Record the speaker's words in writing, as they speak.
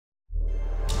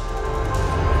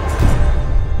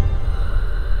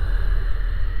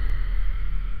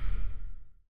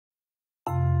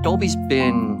Dolby's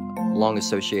been long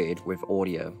associated with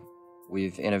audio.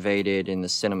 We've innovated in the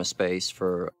cinema space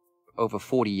for over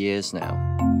 40 years now.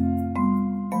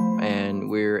 And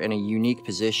we're in a unique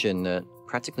position that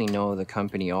practically no other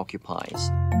company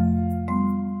occupies.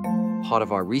 Part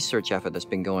of our research effort that's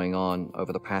been going on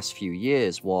over the past few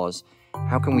years was,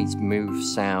 how can we move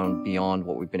sound beyond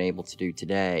what we've been able to do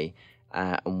today,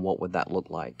 and what would that look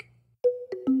like?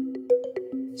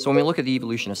 So when we look at the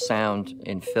evolution of sound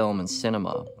in film and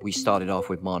cinema, we started off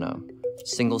with mono,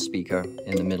 single speaker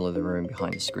in the middle of the room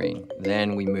behind the screen.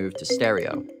 Then we moved to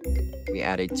stereo. We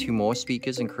added 2 more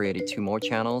speakers and created 2 more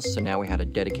channels, so now we had a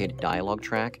dedicated dialogue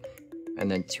track,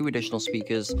 and then 2 additional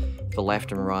speakers for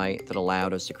left and right that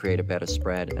allowed us to create a better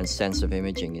spread and sense of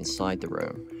imaging inside the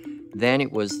room. Then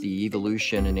it was the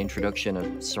evolution and introduction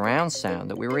of surround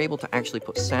sound that we were able to actually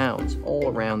put sounds all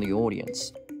around the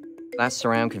audience. That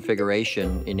surround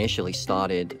configuration initially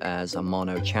started as a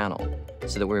mono channel,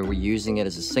 so that we were using it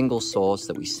as a single source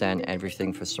that we sent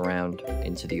everything for surround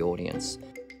into the audience.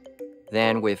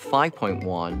 Then with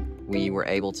 5.1, we were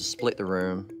able to split the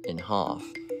room in half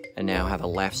and now have a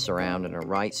left surround and a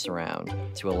right surround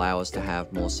to allow us to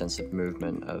have more sense of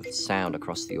movement of sound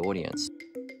across the audience.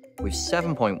 With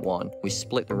 7.1, we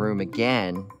split the room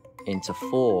again into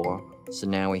 4, so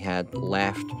now we had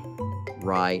left,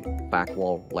 right, back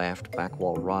wall left, back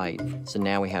wall right. So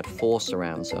now we had 4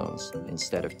 surround zones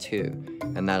instead of 2,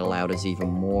 and that allowed us even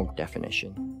more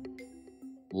definition.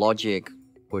 Logic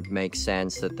would make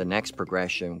sense that the next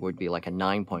progression would be like a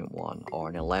 9.1 or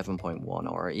an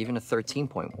 11.1 or even a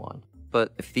 13.1.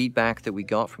 But the feedback that we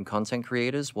got from content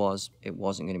creators was it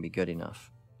wasn't going to be good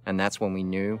enough. And that's when we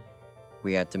knew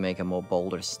we had to make a more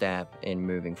bolder step in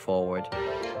moving forward.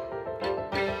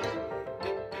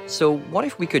 So what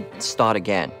if we could start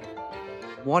again?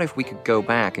 What if we could go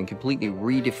back and completely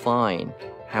redefine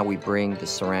how we bring the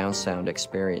surround sound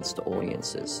experience to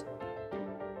audiences?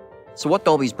 So what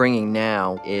Dolby's bringing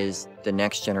now is the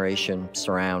next generation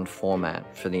surround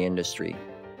format for the industry.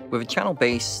 With a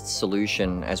channel-based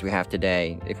solution as we have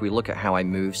today, if we look at how I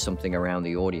move something around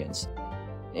the audience,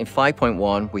 in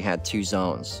 5.1 we had 2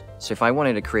 zones. So if I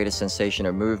wanted to create a sensation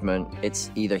of movement, it's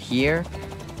either here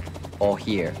or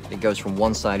here. It goes from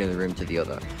one side of the room to the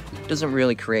other. It doesn't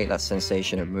really create that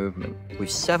sensation of movement. With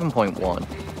 7.1,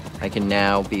 I can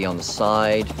now be on the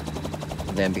side,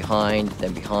 then behind,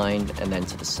 and then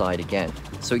to the side again.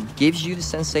 So it gives you the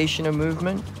sensation of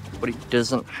movement, but it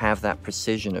doesn't have that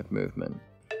precision of movement.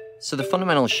 So the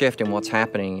fundamental shift in what's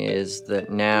happening is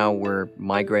that now we're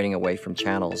migrating away from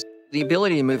channels. The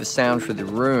ability to move a sound through the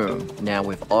room now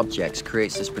with objects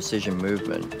creates this precision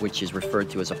movement, which is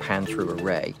referred to as a pan-through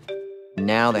array.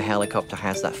 Now the helicopter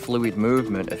has that fluid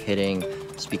movement of hitting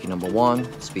speaker number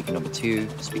 1, speaker number 2,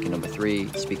 speaker number 3,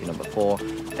 speaker number 4,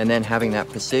 and then having that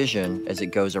precision as it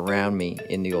goes around me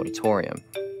in the auditorium.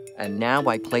 And now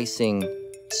by placing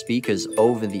speakers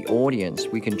over the audience,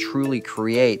 we can truly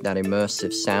create that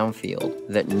immersive sound field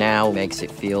that now makes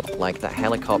it feel like that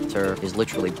helicopter is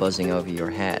literally buzzing over your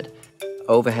head.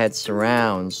 Overhead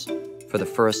surrounds, for the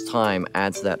first time,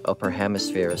 adds that upper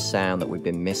hemisphere of sound that we've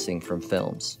been missing from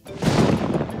films.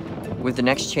 With the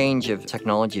next change of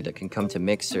technology that can come to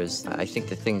mixers, I think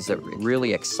the things that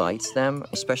really excites them,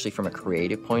 especially from a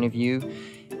creative point of view,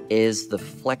 is the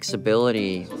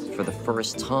flexibility for the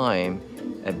first time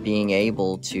of being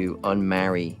able to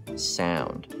unmarry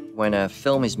sound. When a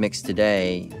film is mixed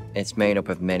today, it's made up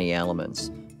of many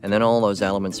elements, and then all those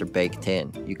elements are baked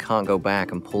in. You can't go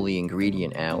back and pull the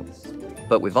ingredient out.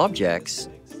 But with objects,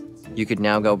 you could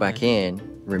now go back in,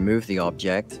 remove the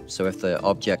object. So if the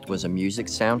object was a music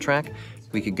soundtrack,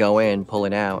 we could go in, pull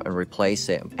it out, and replace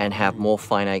it, and have more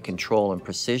finite control and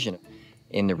precision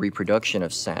in the reproduction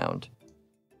of sound.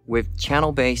 With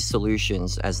channel-based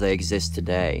solutions as they exist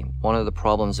today, one of the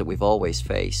problems that we've always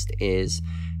faced is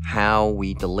how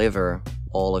we deliver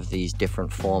all of these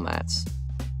different formats.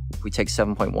 If we take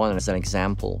 7.1 as an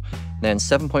example, then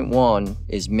 7.1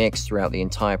 is mixed throughout the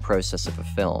entire process of a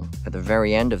film. At the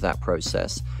very end of that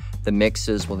process, the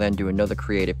mixers will then do another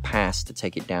creative pass to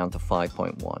take it down to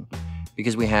 5.1,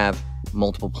 because we have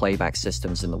multiple playback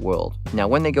systems in the world. Now,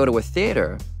 when they go to a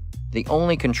theater, the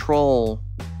only control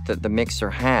that the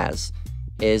mixer has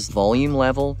is volume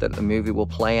level that the movie will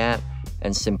play at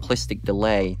and simplistic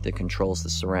delay that controls the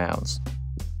surrounds.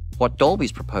 What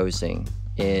Dolby's proposing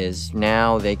is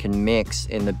now they can mix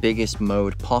in the biggest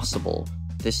mode possible.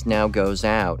 This now goes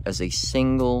out as a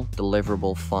single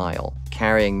deliverable file,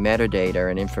 carrying metadata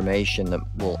and information that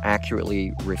will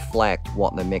accurately reflect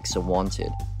what the mixer wanted.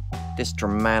 This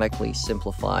dramatically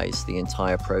simplifies the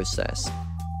entire process.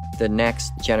 The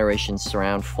next generation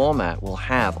surround format will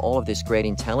have all of this great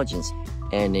intelligence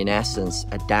and in essence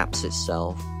adapts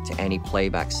itself to any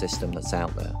playback system that's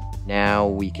out there. Now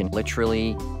we can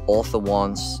literally author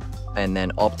once and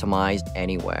then optimize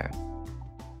anywhere.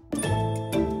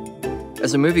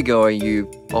 As a moviegoer,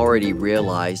 you already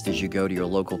realized as you go to your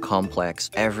local complex,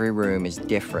 every room is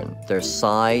different. There's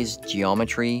size,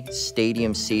 geometry,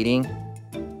 stadium seating.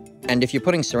 And if you're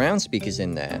putting surround speakers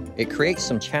in there, it creates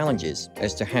some challenges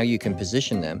as to how you can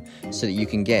position them so that you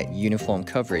can get uniform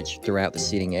coverage throughout the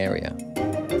seating area.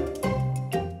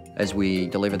 As we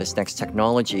deliver this next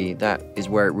technology, that is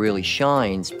where it really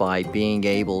shines by being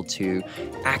able to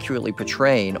accurately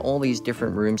portray in all these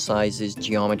different room sizes,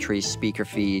 geometries, speaker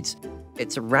feeds.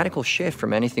 It's a radical shift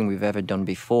from anything we've ever done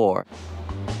before.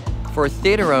 For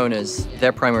theater owners,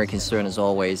 their primary concern as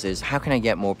always is, how can I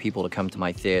get more people to come to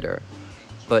my theater?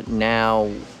 But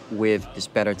now with this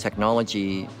better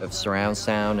technology of surround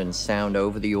sound and sound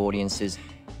over the audiences,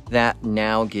 that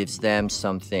now gives them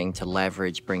something to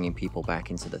leverage bringing people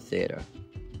back into the theater.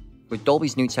 With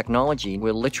Dolby's new technology,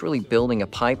 we're literally building a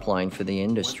pipeline for the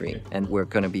industry, and we're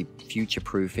going to be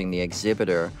future-proofing the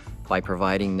exhibitor by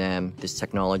providing them this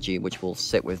technology which will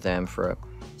sit with them for a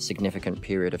significant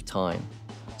period of time.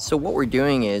 So what we're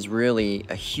doing is really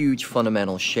a huge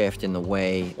fundamental shift in the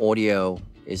way audio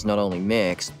is not only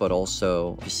mixed, but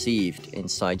also perceived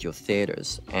inside your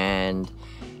theaters. And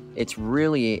it's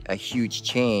really a huge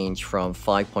change from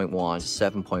 5.1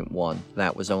 to 7.1.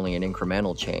 That was only an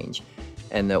incremental change.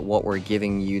 And that what we're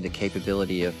giving you the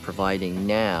capability of providing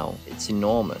now, it's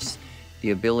enormous.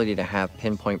 The ability to have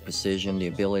pinpoint precision, the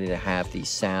ability to have these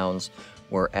sounds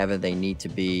wherever they need to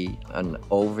be and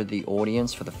over the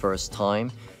audience for the first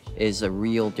time is a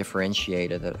real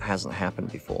differentiator that hasn't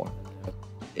happened before.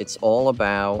 It's all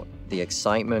about the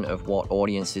excitement of what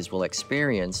audiences will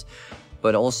experience,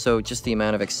 but also just the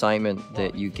amount of excitement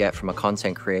that you get from a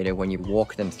content creator when you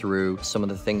walk them through some of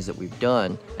the things that we've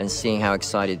done and seeing how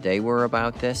excited they were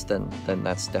about this, then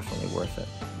that's definitely worth it.